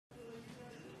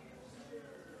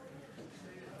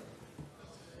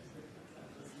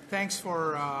Thanks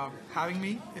for having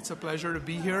me. It's a pleasure to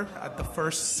be here at the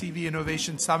first CV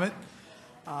Innovation Summit.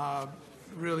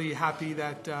 Really happy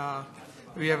that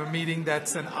we have a meeting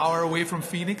that's an hour away from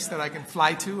Phoenix that I can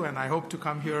fly to, and I hope to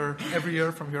come here every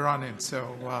year from here on in.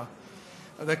 So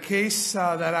the case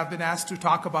that I've been asked to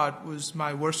talk about was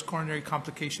my worst coronary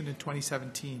complication in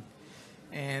 2017.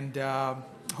 And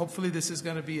hopefully this is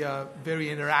going to be a very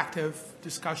interactive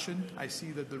discussion. I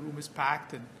see that the room is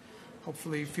packed, and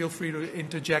hopefully feel free to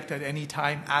interject at any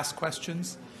time, ask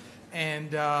questions,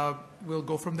 and we'll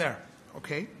go from there.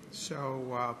 Okay?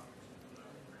 So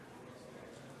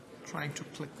trying to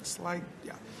click the slide.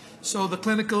 Yeah. So the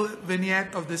clinical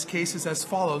vignette of this case is as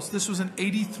follows. This was an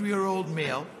 83-year-old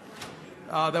male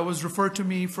that was referred to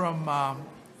me from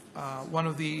one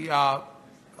of the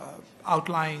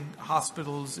outlying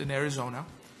hospitals in Arizona.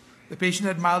 The patient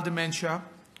had mild dementia,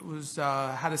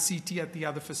 had a CT at the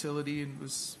other facility, and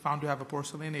was found to have a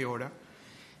porcelain aorta.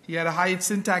 He had a high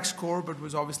syntax score, but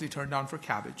was obviously turned down for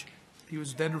CABG. He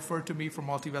was then referred to me for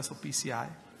multivessel PCI.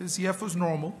 His EF was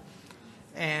normal,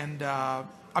 and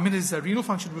his renal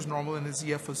function was normal, and his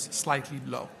EF was slightly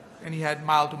low, and he had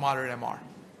mild to moderate MR.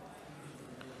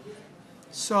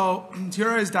 So here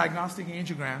are his diagnostic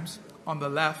angiograms. On the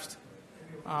left,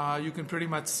 you can pretty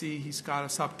much see he's got a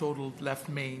subtotal left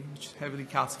main, which is heavily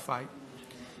calcified.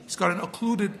 He's got an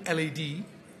occluded LAD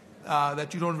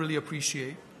that you don't really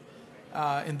appreciate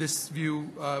in this view,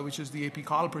 which is the AP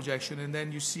collar projection. And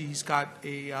then you see he's got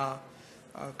a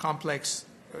complex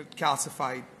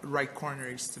calcified right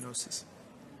coronary stenosis.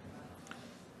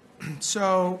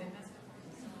 So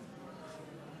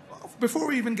before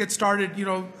we even get started,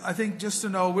 I think just to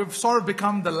know, we've sort of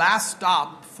become the last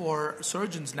stop for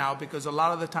surgeons now, because a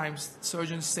lot of the times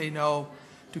surgeons say no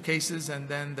to cases, and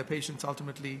then the patients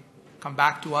ultimately come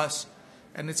back to us.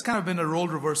 And it's kind of been a role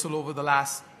reversal over the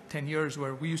last 10 years,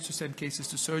 where we used to send cases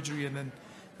to surgery, and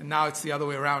now it's the other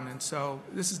way around. And so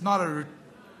this is not an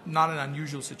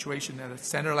unusual situation at a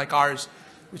center like ours,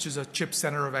 which is a CHIP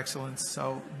center of excellence.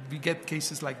 So we get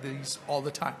cases like these all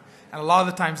the time. And a lot of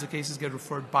the times the cases get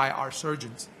referred by our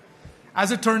surgeons.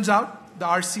 As it turns out, the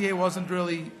RCA wasn't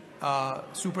really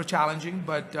super challenging,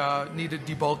 but needed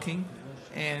debulking.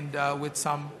 And with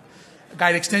some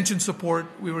guide extension support,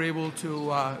 we were able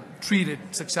to treat it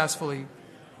successfully,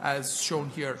 as shown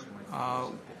here,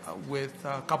 with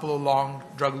a couple of long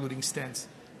drug-eluting stents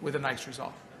with a nice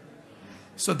result.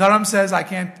 So Dharam says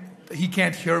he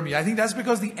can't hear me. I think that's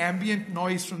because the ambient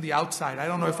noise from the outside. I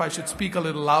don't know if I should speak a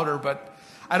little louder, but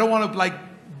I don't want to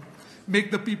make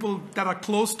the people that are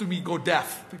close to me go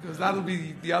deaf, because that'll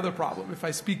be the other problem if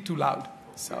I speak too loud.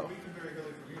 So.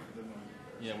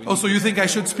 Yeah, so you think I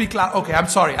should speak loud? Okay, I'm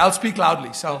sorry. I'll speak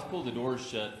loudly. So let's pull the doors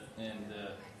shut, and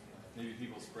maybe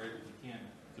people spray it if you can.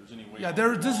 If there's any way. Yeah,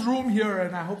 there's this room here,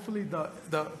 and hopefully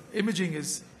the imaging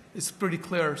is pretty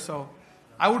clear. So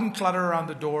I wouldn't clutter around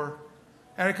the door.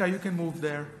 Erica, you can move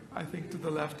there. I think to the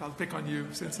left. I'll pick on you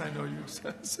since I know you.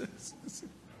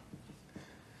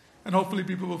 And hopefully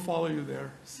people will follow you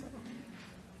there. So.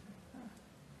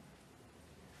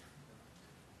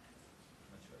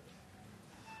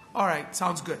 All right,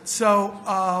 sounds good. So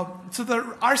the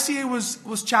RCA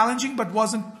was challenging, but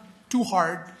wasn't too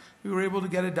hard. We were able to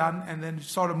get it done, and then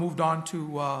sort of moved on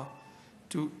to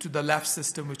the left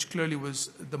system, which clearly was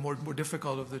the more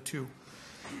difficult of the two.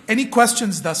 Any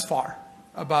questions thus far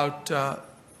about?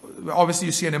 Obviously,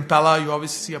 you see an impella. You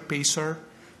obviously see a pacer,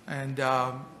 and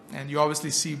you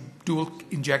obviously see dual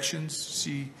injections. You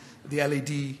see the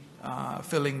LAD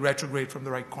filling retrograde from the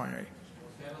right coronary.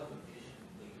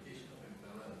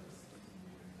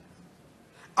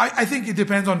 I think it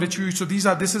depends on which view. So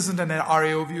this isn't an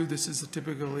RAO view. This is a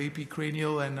typical AP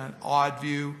cranial and an odd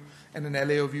view and an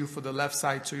LAO view for the left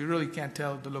side. So you really can't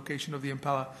tell the location of the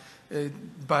impella.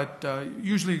 But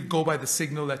usually go by the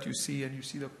signal that you see, and you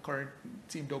see the current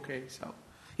seemed okay. So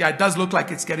yeah, it does look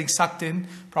like it's getting sucked in,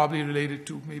 probably related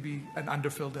to maybe an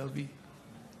underfilled LV.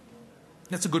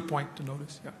 That's a good point to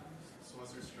notice, yeah. So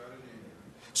what's your strategy?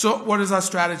 So what is our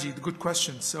strategy? The good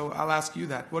question. So I'll ask you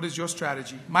that. What is your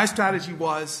strategy? My strategy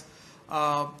was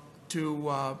to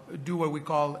do what we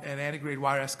call an antegrade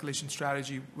wire escalation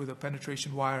strategy with a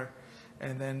penetration wire,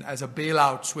 and then as a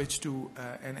bailout switch to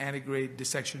an antegrade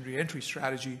dissection reentry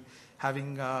strategy,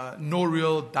 having no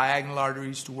real diagonal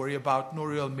arteries to worry about, no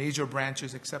real major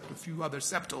branches except a few other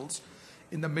septals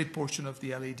in the mid portion of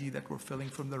the LAD that were filling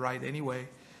from the right anyway,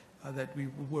 that we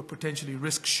were potentially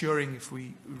risk shearing if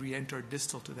we re-entered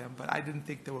distal to them. But I didn't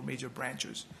think there were major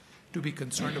branches to be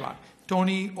concerned about.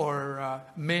 Tony or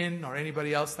Min or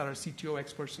anybody else that are CTO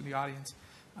experts in the audience,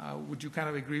 would you kind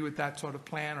of agree with that sort of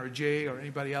plan, or Jay or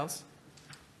anybody else?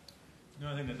 No,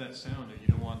 I think that's sound. You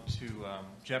don't want to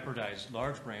jeopardize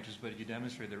large branches, but you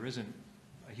demonstrate there isn't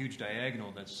a huge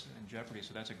diagonal that's in jeopardy,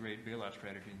 so that's a great bailout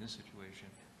strategy in this situation.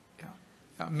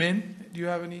 Yeah. Min, do you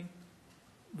have any?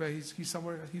 Where he's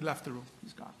somewhere. He left the room.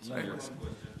 He's gone. So anyways.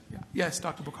 Yeah. Yes,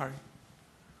 Dr. Bukhari.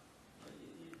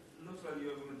 It looks like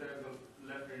you're going to tackle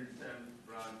left-hand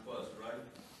branch first,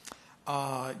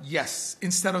 right? Yes.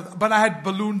 But I had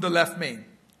ballooned the left main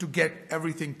to get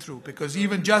everything through, because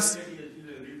even just.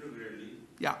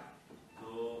 Yeah.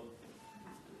 So,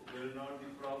 will it not be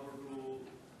proper to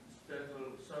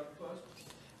tackle circ first?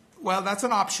 Well, that's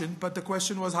an option, but the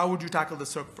question was, how would you tackle the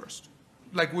circ first?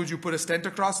 Like, would you put a stent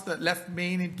across the left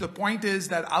main? The point is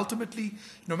that ultimately,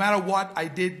 no matter what I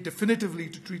did definitively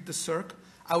to treat the circ,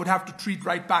 I would have to treat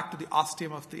right back to the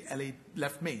ostium of the LA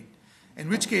left main. In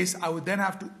which case, I would then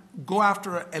have to go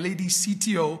after a LAD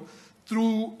CTO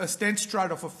through a stent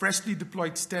strut of a freshly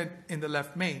deployed stent in the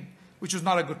left main, which was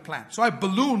not a good plan. So I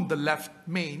ballooned the left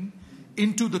main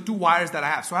into the two wires that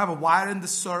I have. So I have a wire in the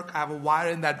circ, I have a wire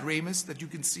in that ramus that you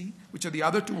can see, which are the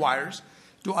other two wires,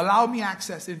 to allow me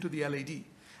access into the LAD.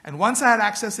 And once I had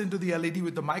access into the LAD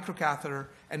with the microcatheter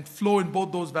and flow in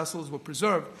both those vessels were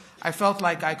preserved, I felt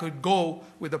like I could go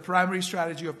with the primary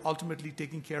strategy of ultimately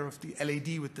taking care of the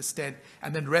LAD with the stent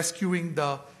and then rescuing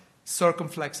the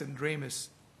circumflex and ramus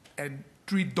and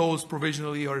treat those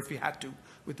provisionally, or if we had to,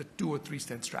 with the 2 or 3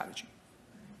 stent strategy.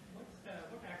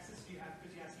 What access do you have?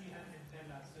 Because you actually have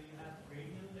antenna, so you have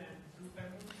radial and through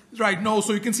femoral? Right, no,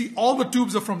 so you can see all the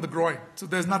tubes are from the groin. So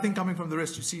there's nothing coming from the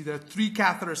wrist. You see there are 3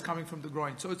 catheters coming from the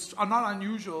groin. So it's not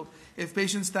unusual if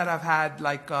patients that have had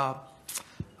like a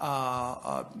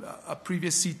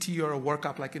previous CT or a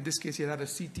workup, like in this case he had a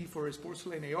CT for his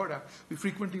porcelain aorta, we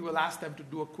frequently will ask them to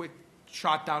do a quick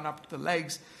shot down up to the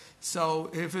legs. So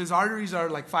if his arteries are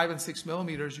like 5 and 6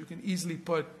 millimeters, you can easily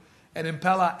put an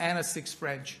impella and a 6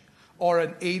 French, or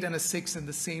an 8 and a 6 in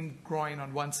the same groin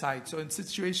on one side. So in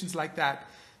situations like that,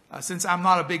 since I'm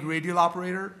not a big radial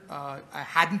operator, I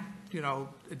hadn't,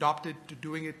 adopted to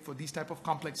doing it for these type of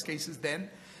complex cases then.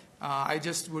 I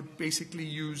just would basically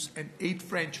use an 8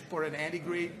 French for an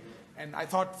antegrade. And I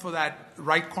thought for that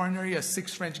right coronary, a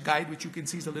 6 French guide, which you can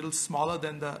see is a little smaller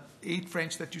than the 8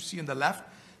 French that you see on the left.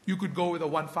 You could go with a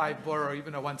 1.5 burr or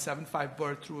even a 1.75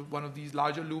 burr through one of these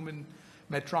larger lumen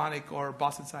Medtronic or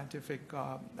Boston Scientific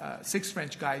 6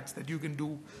 French guides that you can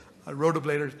do a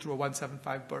rotablator through a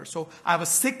 1.75 burr. So I have a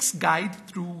 6 guide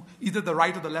through either the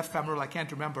right or the left femoral, I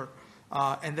can't remember.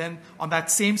 And then on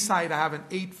that same side, I have an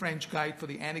 8 French guide for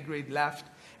the antegrade left.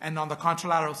 And on the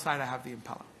contralateral side, I have the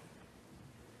impella.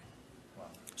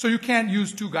 So you can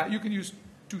use 2 guides. You can use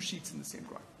 2 sheets in the same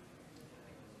groin.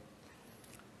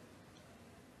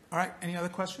 All right, any other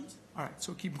questions? All right,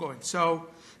 so keep going. So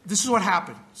this is what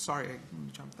happened. Sorry, let me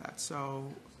jump that.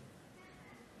 So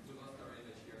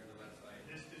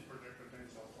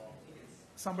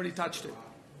somebody touched it.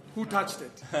 Who touched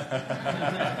it?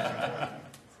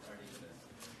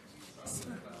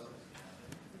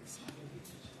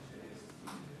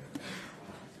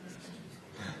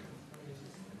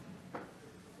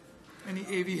 Any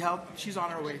AV help? She's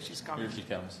on her way. She's coming. Here she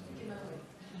comes.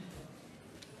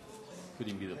 Could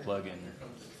even be the plug-in.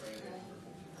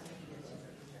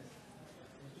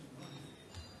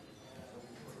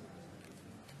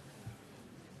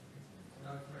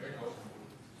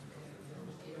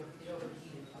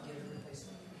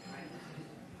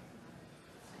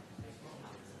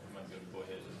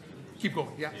 Keep going.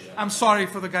 Yeah. I'm sorry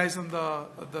for the guys on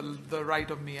the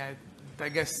right of me. I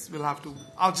guess we'll have to.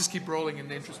 I'll just keep rolling in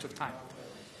the interest of time.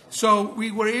 So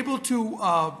we were able to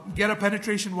get a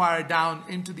penetration wire down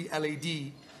into the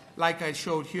LAD, like I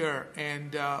showed here,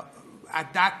 and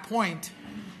at that point,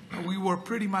 we were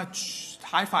pretty much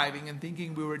high-fiving and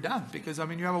thinking we were done, because I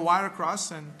mean you have a wire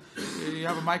across and you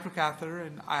have a microcatheter,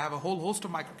 and I have a whole host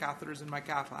of microcatheters in my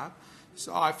cath lab.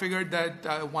 So I figured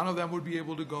that one of them would be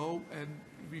able to go, and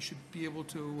we should be able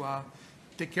to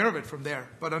take care of it from there.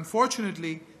 But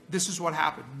unfortunately, this is what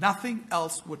happened. Nothing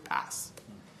else would pass.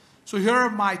 So here are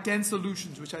my 10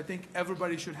 solutions, which I think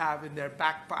everybody should have in their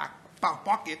back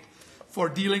pocket for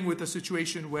dealing with a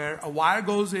situation where a wire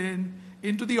goes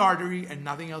into the artery and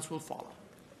nothing else will follow.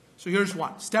 So here's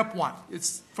one. Step 1.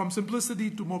 It's from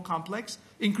simplicity to more complex.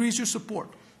 Increase your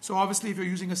support. So obviously, if you're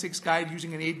using a 6 guide,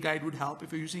 using an 8 guide would help.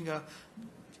 If you're using a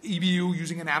EBU,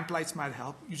 using an amp lights might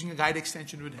help. Using a guide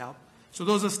extension would help. So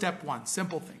those are step 1,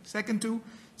 simple things. Second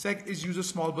is use a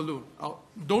small balloon.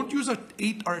 Don't use an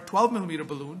 8 or a 12 millimeter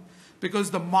balloon,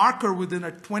 because the marker within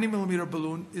a 20 millimeter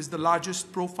balloon is the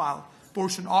largest profile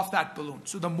portion of that balloon.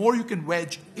 So the more you can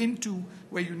wedge into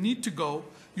where you need to go,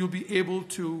 you'll be able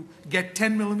to get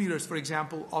 10 millimeters, for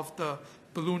example, of the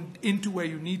balloon into where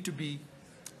you need to be.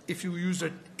 If you use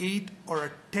an 8 or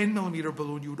a 10 millimeter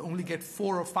balloon, you would only get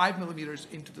 4 or 5 millimeters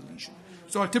into the lesion.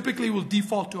 So I typically will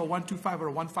default to a 125 or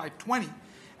a 1520.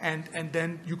 And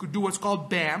then you could do what's called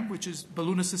BAM, which is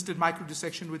balloon-assisted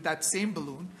microdissection with that same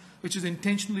balloon, which is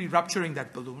intentionally rupturing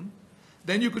that balloon.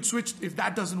 Then you could switch, if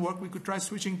that doesn't work, we could try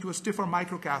switching to a stiffer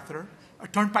microcatheter. A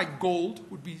Turnpike Gold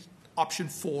would be option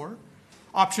 4.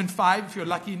 Option 5, if you're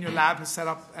lucky and your lab has set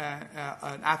up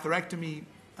an atherectomy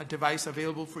device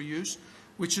available for use,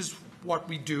 which is what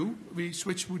we do. We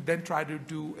would then try to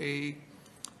do a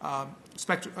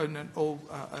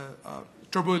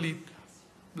turboelite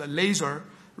laser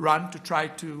run to try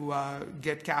to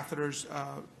get catheters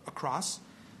across.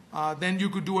 Then you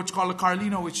could do what's called a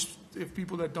Carlino, which, if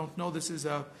people that don't know, this is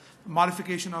a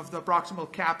modification of the proximal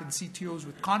cap in CTOs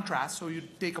with contrast. So you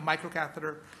take a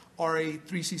microcatheter or a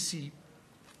 3cc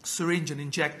syringe and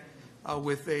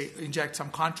inject some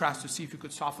contrast to see if you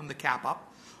could soften the cap up.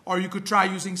 Or you could try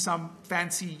using some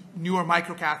fancy newer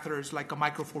microcatheters like a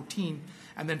Micro 14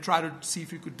 and then try to see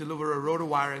if you could deliver a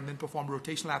rotowire and then perform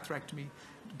rotational atherectomy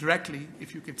directly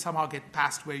if you could somehow get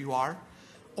past where you are.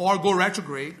 Or go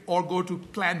retrograde, or go to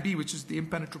plan B, which is the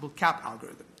impenetrable cap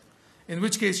algorithm. In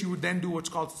which case you would then do what's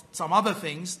called some other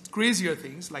things, crazier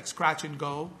things like scratch and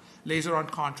go, laser on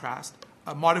contrast,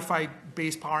 a modified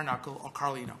base power knuckle, or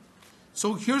Carlino.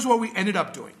 So here's what we ended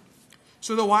up doing.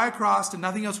 So the wire crossed and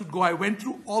nothing else would go. I went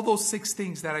through all those 6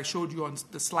 things that I showed you on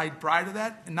the slide prior to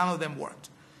that, and none of them worked.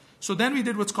 So then we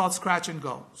did what's called scratch and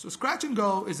go. So scratch and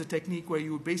go is a technique where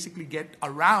you would basically get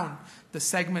around the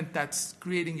segment that's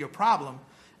creating your problem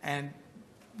and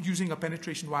using a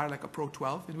penetration wire like a Pro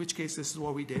 12, in which case this is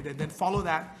what we did, and then follow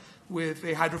that with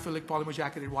a hydrophilic polymer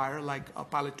jacketed wire like a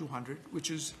Pilot 200,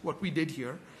 which is what we did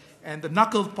here. And the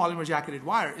knuckled polymer jacketed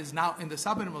wire is now in the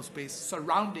subintimal space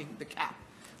surrounding the cap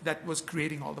that was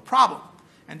creating all the problem.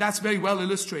 And that's very well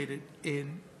illustrated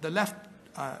in the left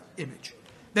image.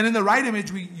 Then in the right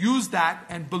image, we use that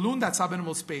and balloon that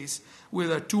subintimal space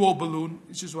with a 2O balloon,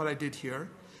 which is what I did here,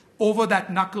 over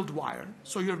that knuckled wire.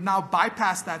 So you've now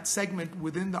bypassed that segment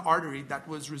within the artery that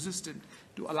was resistant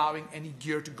to allowing any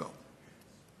gear to go.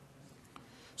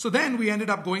 So then we ended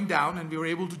up going down and we were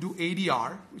able to do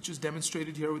ADR, which is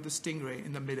demonstrated here with the Stingray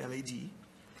in the mid-LAD.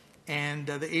 And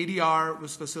the ADR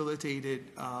was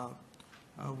facilitated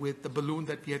with the balloon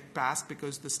that we had passed,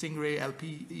 because the Stingray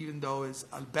LP, even though is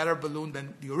a better balloon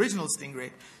than the original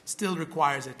Stingray, still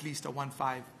requires at least a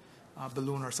 1.5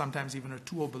 balloon or sometimes even a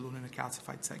 2.0 balloon in a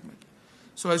calcified segment.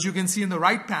 So as you can see in the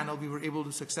right panel, we were able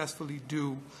to successfully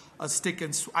do a stick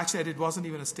and actually it wasn't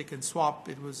even a stick and swap,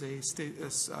 it was a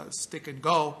stick and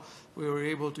go. We were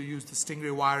able to use the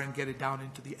Stingray wire and get it down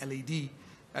into the LAD,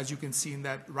 as you can see in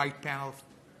that right panel,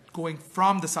 going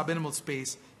from the subintimal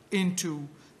space into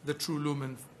the true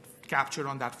lumen captured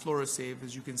on that fluorosave,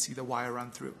 as you can see the wire run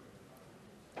through.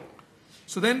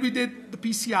 So then we did the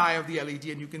PCI of the LAD,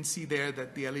 and you can see there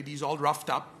that the LAD is all roughed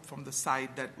up from the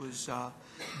side that was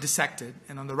dissected.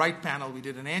 And on the right panel, we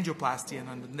did an angioplasty, and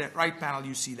on the right panel,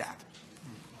 you see that.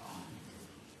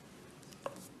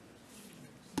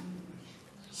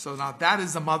 So now that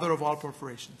is the mother of all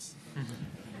perforations.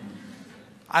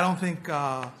 I don't think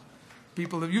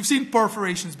people have, you've seen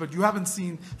perforations, but you haven't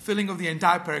seen filling of the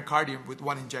entire pericardium with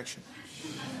one injection.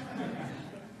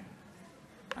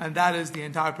 And that is the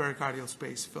entire pericardial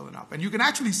space filling up. And you can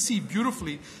actually see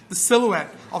beautifully the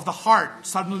silhouette of the heart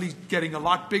suddenly getting a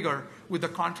lot bigger with the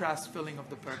contrast filling of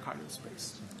the pericardial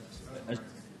space.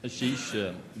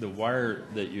 Ashish, the wire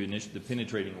that you initially, the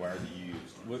penetrating wire that you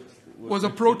used, what was a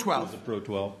Pro 12. Was a Pro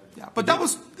 12? Yeah, but that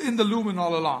was in the lumen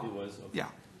all along. It was? Okay. Yeah.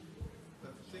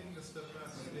 But taking a step back,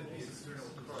 when you did the external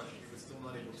crush, you were still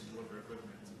not able to deliver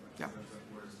equipment. Yeah.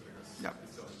 That works because Yeah.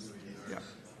 it's not doing either. Yeah.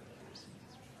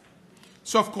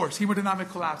 So, of course, hemodynamic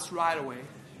collapse right away.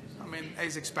 I mean,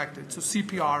 as expected. So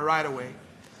CPR right away.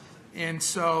 And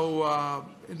so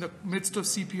in the midst of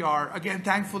CPR, again,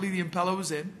 thankfully the impeller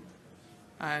was in.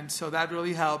 And so that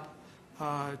really helped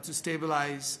to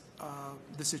stabilize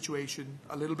the situation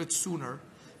a little bit sooner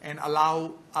and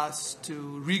allow us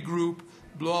to regroup,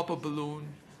 blow up a balloon,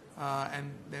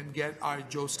 and then get our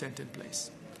Joe stent in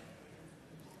place.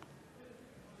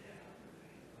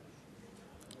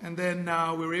 And then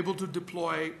we were able to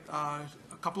deploy a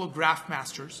couple of graft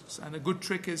masters. And a good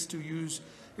trick is to use,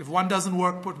 if one doesn't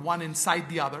work, put one inside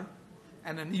the other.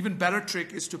 And an even better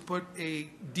trick is to put a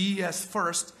DES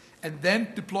first and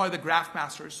then deploy the graft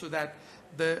masters, so that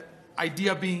the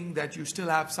idea being that you still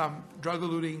have some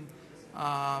drug-eluting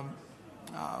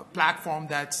platform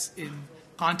that's in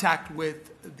contact with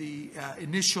the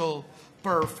initial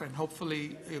perf, and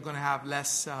hopefully you're going to have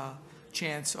less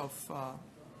chance of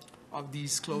of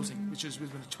these closing, which has been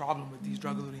a problem with these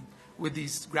drug-eluting, with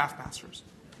these graft masters.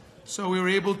 So we were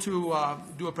able to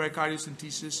do a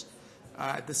pericardiocentesis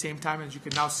at the same time, as you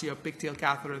can now see a pigtail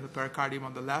catheter in the pericardium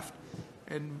on the left.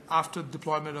 And after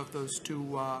deployment of those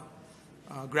two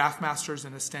graft masters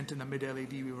and a stent in the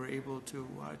mid-LAD, we were able to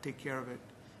take care of it.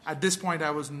 At this point,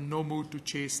 I was in no mood to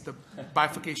chase the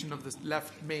bifurcation of the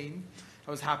left main.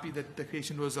 I was happy that the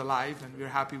patient was alive, and we were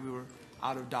happy we were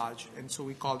out of Dodge. And so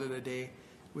we called it a day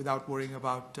without worrying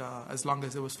about as long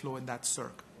as there was flow in that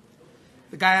circ.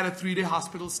 The guy had a 3-day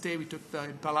hospital stay. We took the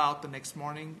impella out the next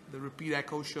morning. The repeat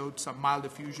echo showed some mild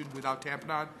effusion without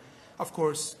tamponade. Of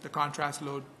course, the contrast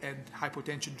load and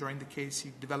hypotension during the case,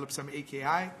 he developed some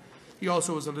AKI. He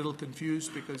also was a little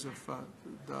confused because of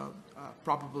the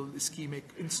probable ischemic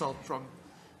insult from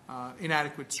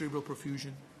inadequate cerebral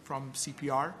perfusion from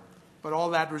CPR. But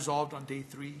all that resolved on day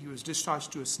 3. He was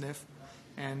discharged to a SNF.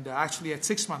 And actually, at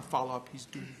 6-month follow-up, he's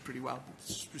doing pretty well.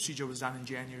 This procedure was done in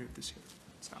January of this year.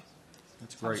 So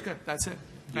That's great. that's good. That's it.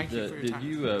 Thank you for your time. Did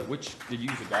you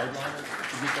use a guide liner to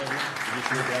get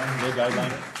that in? No guide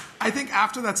liner? I think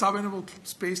after that subintimal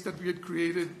space that we had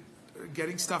created,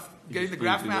 getting the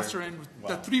graft master in,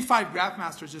 the 3-5 graft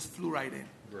masters just flew right in.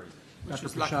 Great. Dr.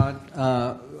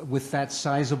 Pershad, with that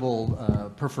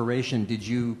sizable perforation, did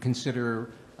you consider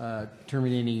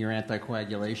terminating your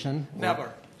anticoagulation?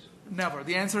 Never. Never.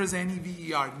 The answer is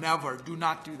NEVER. Never. Do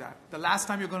not do that. The last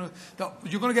time you're going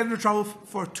to get into trouble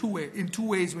in two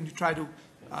ways when you try to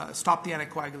stop the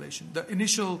anticoagulation. The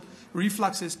initial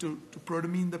reflux is to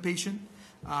protamine the patient.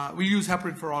 We use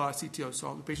heparin for all our CTOs,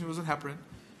 so the patient was on heparin.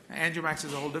 Angiomax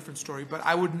is a whole different story, but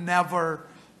I would never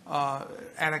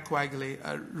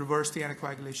reverse the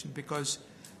anticoagulation, because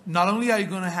not only are you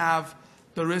going to have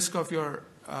the risk of your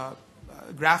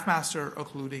graft master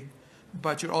occluding,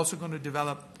 but you're also going to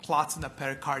develop clots in the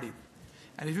pericardium.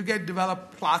 And if you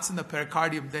develop clots in the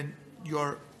pericardium, then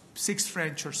your 6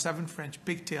 French or 7 French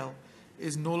pigtail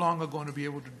is no longer going to be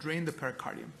able to drain the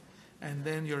pericardium. And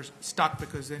then you're stuck,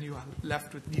 because then you are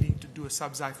left with needing to do a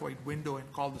subxiphoid window and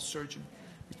call the surgeon,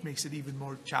 which makes it even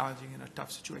more challenging in a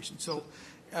tough situation. So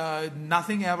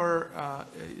nothing ever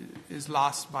is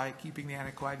lost by keeping the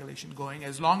anticoagulation going,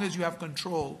 as long as you have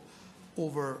control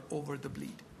over the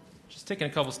bleed. Just taking a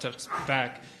couple steps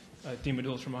back, Dean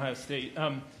Medulas from Ohio State.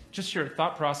 Just your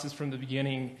thought process from the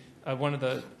beginning. One of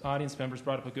the audience members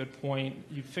brought up a good point.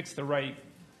 You fixed the right,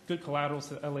 good collaterals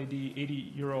to LAD,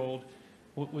 80-year-old.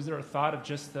 Was there a thought of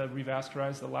just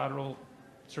revascularize the lateral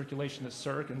circulation to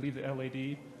circ and leave the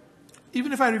LAD?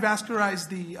 Even if I revascularize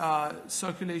the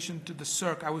circulation to the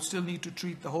circ, I would still need to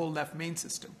treat the whole left main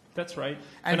system. That's right.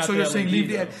 And so you're saying leave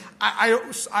the...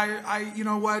 you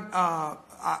know what?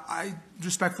 I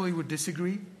respectfully would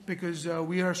disagree, because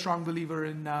we are a strong believer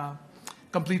in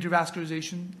complete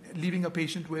revascularization, leaving a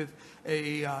patient with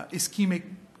a ischemic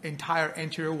entire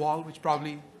anterior wall, which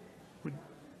probably would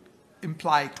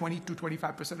imply 20 to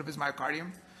 25% of his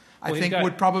myocardium. I think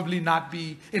would probably not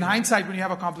be, in hindsight, when you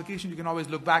have a complication, you can always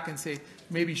look back and say,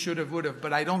 maybe should have, would have.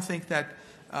 But I don't think that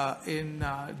in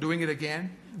doing it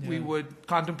again, we would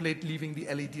contemplate leaving the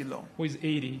LAD alone. Well, he's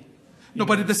 80. No,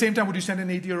 but at the same time, would you send an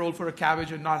 80-year-old for a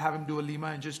CABG and not have him do a lima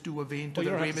and just do a vein to the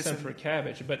you don't ramus? have to send for a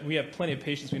CABG, but we have plenty of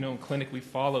patients we know in clinic we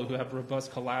follow who have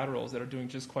robust collaterals that are doing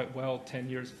just quite well 10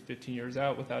 years, 15 years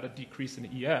out without a decrease in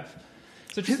EF.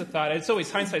 So just a thought. It's always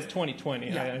hindsight's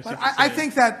 20/20. Yeah, I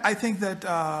think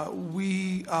that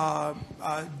we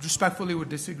respectfully would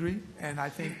disagree, and I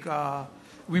think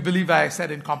we believe, like I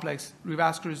said, in complete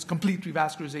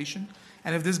revascularization.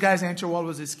 And if this guy's anterior wall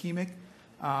was ischemic,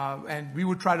 and we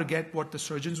would try to get what the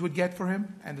surgeons would get for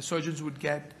him, and the surgeons would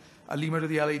get a lima to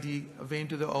the LAD, a vein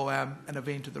to the OM, and a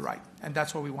vein to the right, and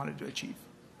that's what we wanted to achieve.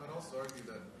 I'd also argue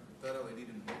that LAD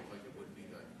didn't look like it would be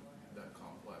that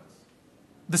complex.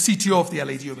 The CTO of the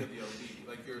LAD.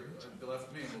 Like the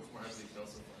left main looks more heavily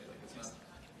calcified. Like it's not,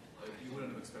 like you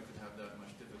wouldn't have expected to have that much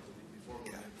difficulty before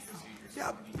going into the procedure.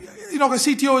 Yeah, you know, a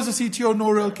CTO is a CTO. No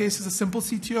real case is a simple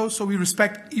CTO. So we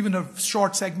respect even a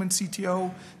short segment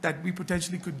CTO that we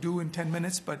potentially could do in 10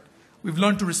 minutes, but we've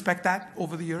learned to respect that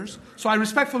over the years. So I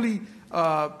respectfully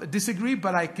disagree,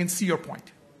 but I can see your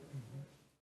point.